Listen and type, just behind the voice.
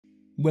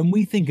When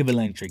we think of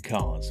electric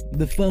cars,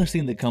 the first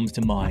thing that comes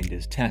to mind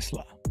is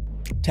Tesla.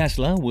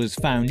 Tesla was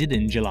founded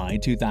in July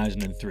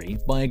 2003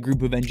 by a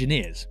group of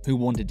engineers who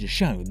wanted to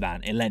show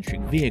that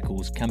electric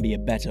vehicles can be a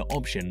better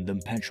option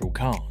than petrol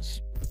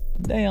cars.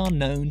 They are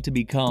known to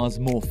be cars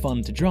more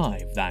fun to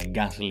drive than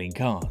gasoline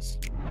cars.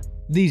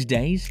 These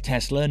days,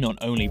 Tesla not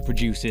only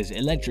produces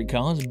electric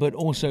cars but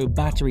also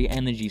battery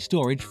energy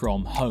storage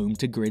from home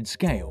to grid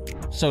scale,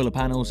 solar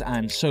panels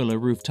and solar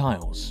roof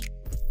tiles.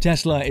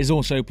 Tesla is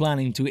also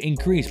planning to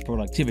increase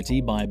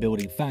productivity by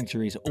building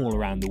factories all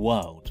around the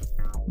world.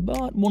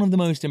 But one of the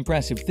most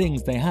impressive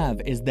things they have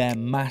is their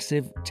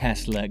massive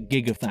Tesla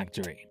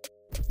Gigafactory.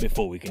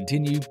 Before we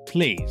continue,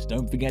 please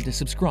don't forget to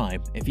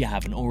subscribe if you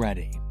haven't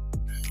already.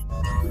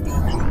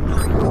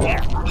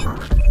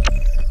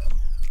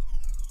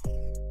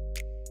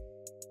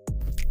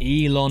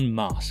 Elon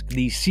Musk,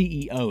 the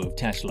CEO of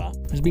Tesla,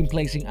 has been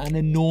placing an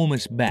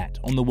enormous bet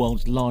on the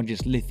world's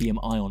largest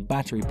lithium-ion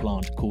battery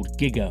plant called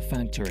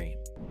Gigafactory.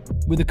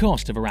 With a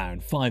cost of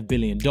around $5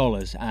 billion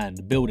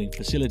and building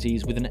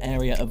facilities with an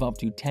area of up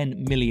to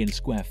 10 million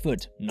square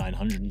foot,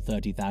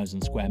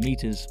 930,000 square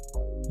meters,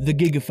 the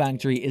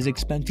Gigafactory is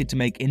expected to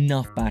make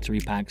enough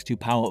battery packs to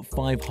power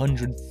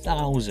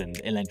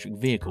 500,000 electric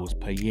vehicles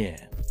per year.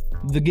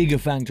 The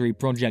Gigafactory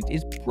project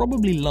is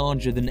probably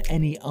larger than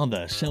any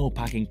other cell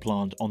packing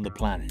plant on the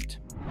planet.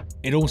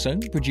 It also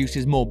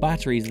produces more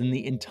batteries than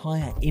the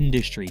entire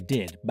industry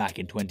did back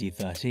in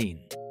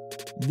 2013.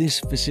 This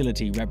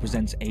facility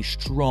represents a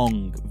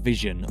strong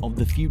vision of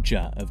the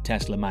future of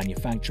Tesla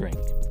manufacturing,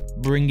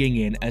 bringing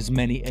in as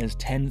many as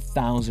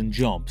 10,000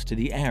 jobs to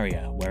the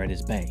area where it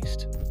is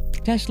based.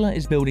 Tesla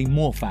is building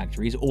more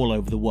factories all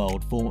over the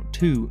world for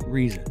two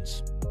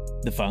reasons.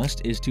 The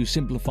first is to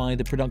simplify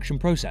the production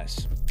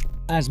process.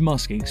 As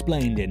Musk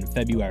explained in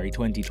February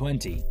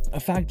 2020, a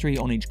factory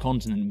on each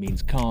continent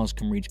means cars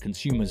can reach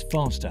consumers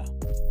faster.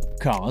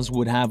 Cars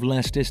would have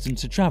less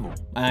distance to travel,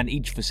 and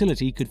each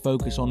facility could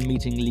focus on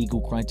meeting legal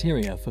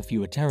criteria for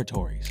fewer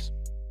territories.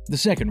 The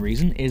second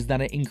reason is that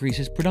it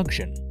increases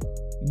production.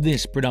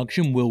 This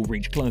production will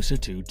reach closer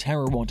to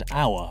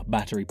terawatt-hour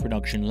battery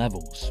production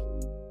levels.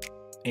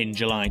 In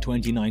July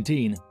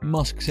 2019,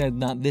 Musk said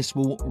that this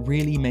will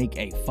really make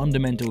a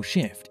fundamental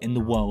shift in the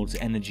world's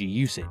energy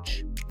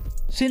usage.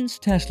 Since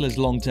Tesla's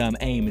long-term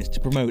aim is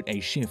to promote a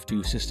shift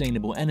to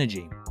sustainable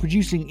energy,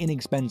 producing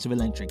inexpensive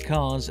electric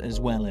cars as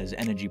well as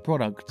energy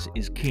products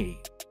is key.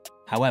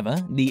 However,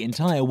 the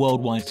entire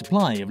worldwide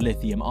supply of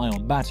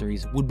lithium-ion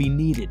batteries would be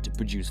needed to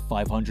produce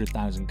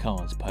 500,000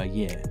 cars per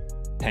year.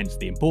 Hence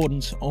the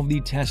importance of the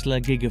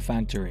Tesla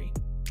Gigafactory.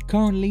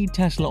 Currently,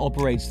 Tesla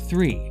operates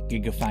 3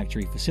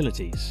 Gigafactory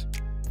facilities: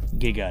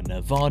 Giga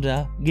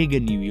Nevada, Giga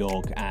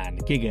NewYork,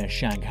 and Giga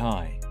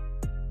Shanghai.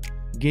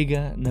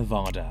 Giga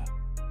Nevada.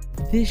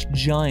 This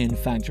giant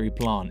factory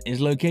plant is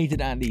located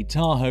at the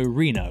Tahoe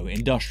Reno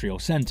Industrial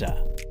Center.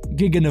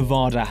 Giga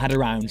Nevada had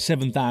around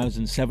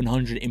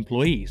 7,700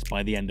 employees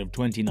by the end of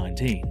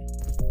 2019.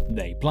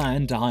 They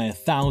plan to hire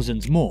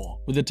thousands more,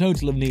 with a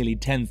total of nearly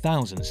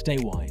 10,000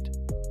 statewide.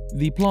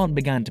 The plant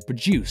began to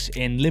produce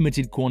in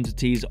limited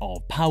quantities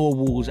of power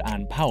walls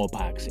and power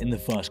packs in the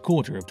first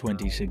quarter of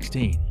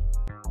 2016.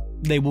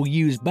 They will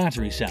use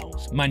battery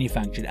cells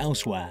manufactured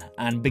elsewhere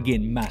and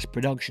begin mass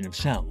production of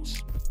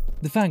cells.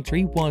 The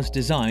factory was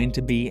designed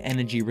to be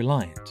energy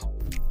reliant.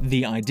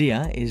 The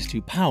idea is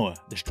to power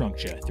the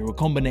structure through a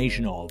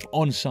combination of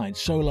on-site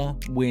solar,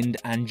 wind,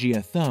 and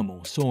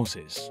geothermal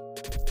sources.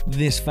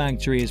 This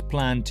factory is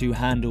planned to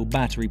handle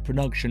battery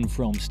production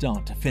from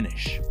start to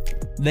finish.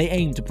 They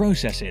aim to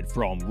process it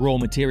from raw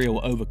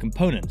material over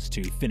components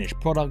to finished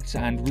products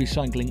and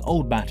recycling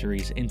old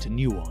batteries into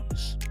new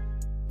ones.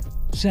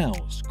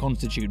 Cells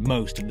constitute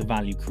most of the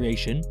value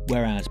creation,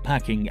 whereas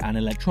packing and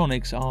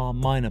electronics are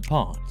minor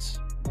parts.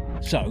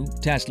 So,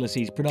 Tesla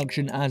sees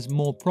production as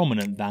more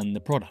prominent than the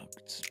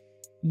products.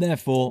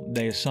 Therefore,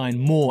 they assign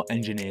more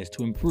engineers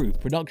to improve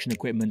production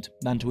equipment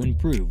than to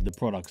improve the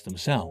products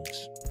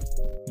themselves.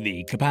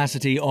 The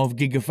capacity of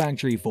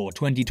Gigafactory for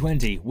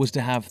 2020 was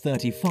to have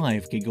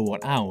 35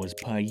 gigawatt-hours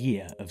per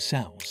year of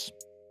cells.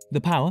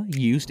 The power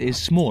used is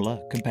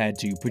smaller compared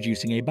to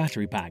producing a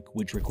battery pack,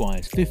 which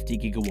requires 50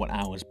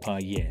 gigawatt-hours per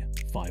year,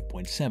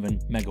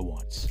 5.7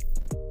 megawatts.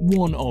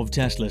 One of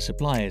Tesla's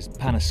suppliers,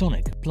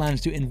 Panasonic, plans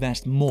to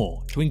invest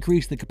more to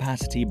increase the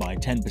capacity by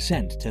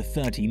 10% to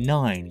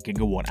 39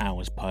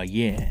 gigawatt-hours per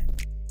year.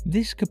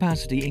 This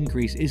capacity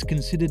increase is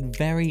considered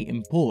very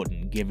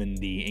important given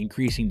the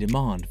increasing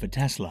demand for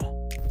Tesla.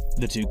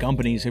 The two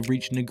companies have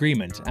reached an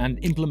agreement, and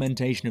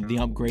implementation of the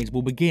upgrades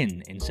will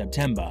begin in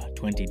September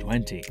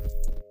 2020.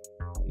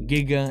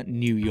 Giga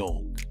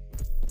NewYork.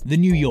 The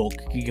New York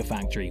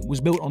Gigafactory was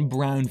built on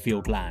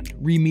brownfield land,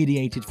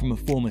 remediated from a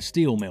former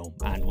steel mill,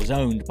 and was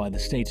owned by the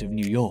state of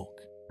New York.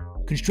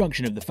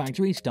 Construction of the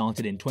factory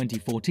started in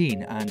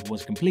 2014 and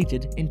was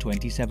completed in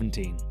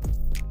 2017.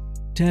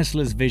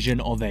 Tesla's vision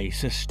of a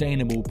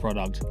sustainable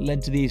product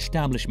led to the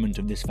establishment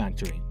of this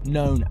factory,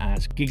 known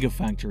as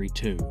Gigafactory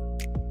 2.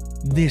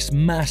 This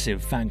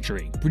massive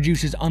factory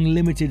produces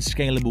unlimited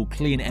scalable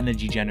clean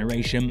energy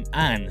generation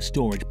and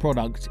storage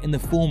products in the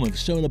form of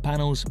solar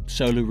panels,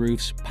 solar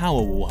roofs,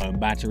 Powerwall home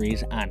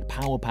batteries, and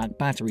Powerpack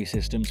battery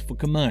systems for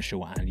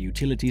commercial and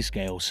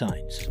utility-scale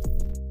sites.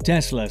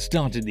 Tesla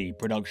started the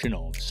production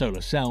of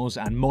solar cells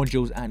and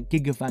modules at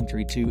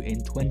Gigafactory 2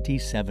 in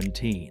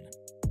 2017.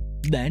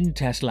 Then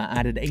Tesla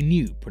added a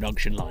new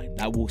production line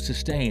that will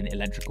sustain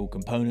electrical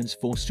components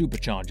for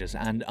superchargers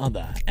and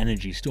other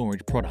energy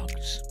storage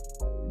products.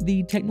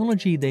 The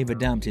technology they've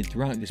adapted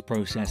throughout this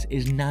process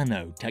is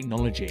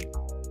nanotechnology.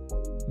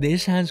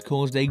 This has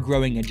caused a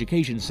growing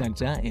education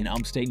sector in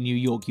upstate New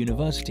York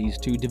universities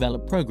to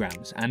develop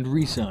programs and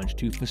research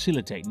to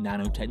facilitate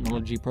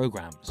nanotechnology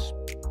programs.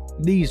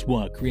 These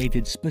were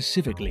created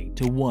specifically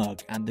to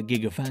work at the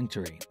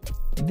Gigafactory.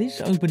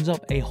 This opens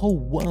up a whole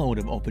world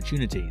of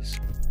opportunities.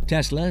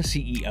 Tesla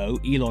CEO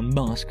Elon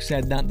Musk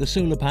said that the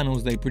solar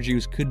panels they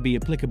produce could be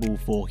applicable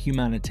for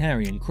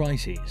humanitarian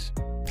crises.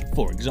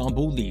 For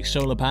example, the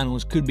solar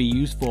panels could be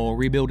used for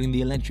rebuilding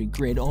the electric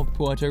grid of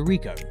Puerto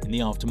Rico in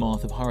the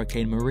aftermath of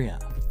Hurricane Maria.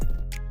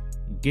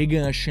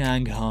 Giga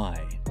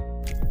Shanghai.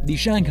 The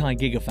Shanghai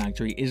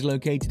Gigafactory is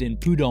located in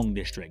Pudong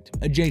District,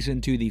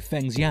 adjacent to the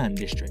Fengxian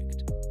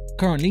District.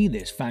 Currently,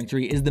 this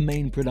factory is the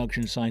main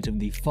production site of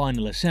the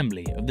final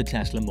assembly of the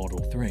Tesla Model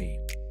 3.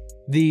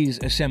 These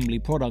assembly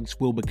products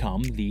will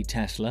become the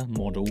Tesla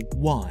Model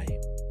Y.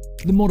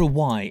 The Model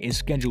Y is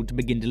scheduled to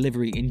begin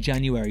delivery in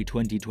January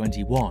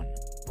 2021.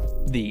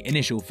 The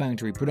initial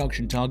factory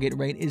production target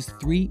rate is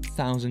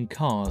 3,000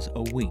 cars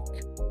a week.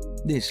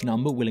 This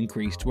number will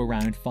increase to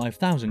around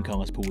 5,000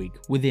 cars per week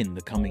within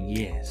the coming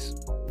years.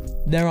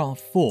 There are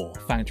 4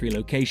 factory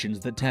locations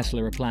that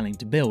Tesla are planning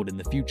to build in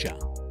the future.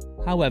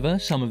 However,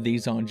 some of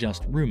these are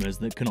just rumors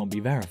that cannot be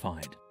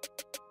verified.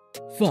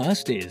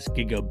 First is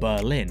Giga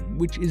Berlin,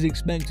 which is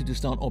expected to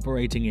start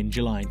operating in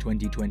July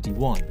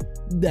 2021.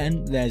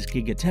 Then there's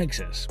Giga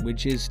Texas,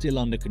 which is still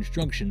under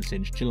construction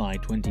since July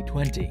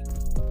 2020.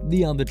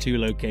 The other 2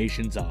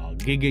 locations are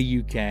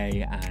Giga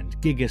UK and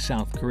Giga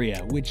South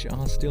Korea, which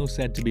are still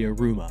said to be a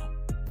rumor.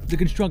 The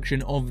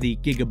construction of the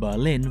Giga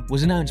Berlin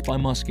was announced by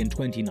Musk in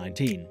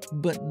 2019,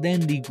 but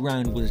then the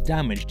ground was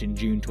damaged in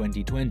June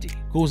 2020,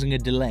 causing a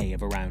delay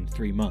of around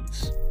 3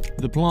 months.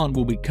 The plant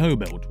will be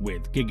co-built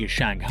with Giga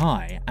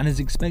Shanghai and is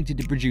expected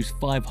to produce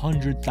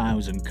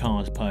 500,000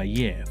 cars per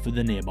year for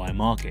the nearby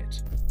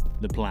market.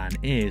 The plan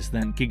is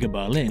that Giga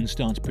Berlin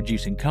starts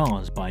producing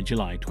cars by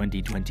July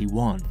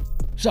 2021.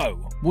 So,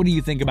 what do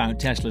you think about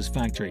Tesla's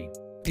factory?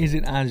 Is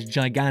it as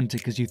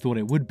gigantic as you thought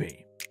it would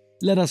be?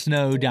 Let us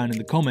know down in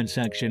the comments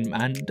section,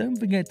 and don't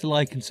forget to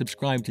like and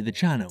subscribe to the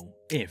channel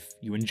if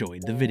you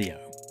enjoyed the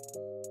video.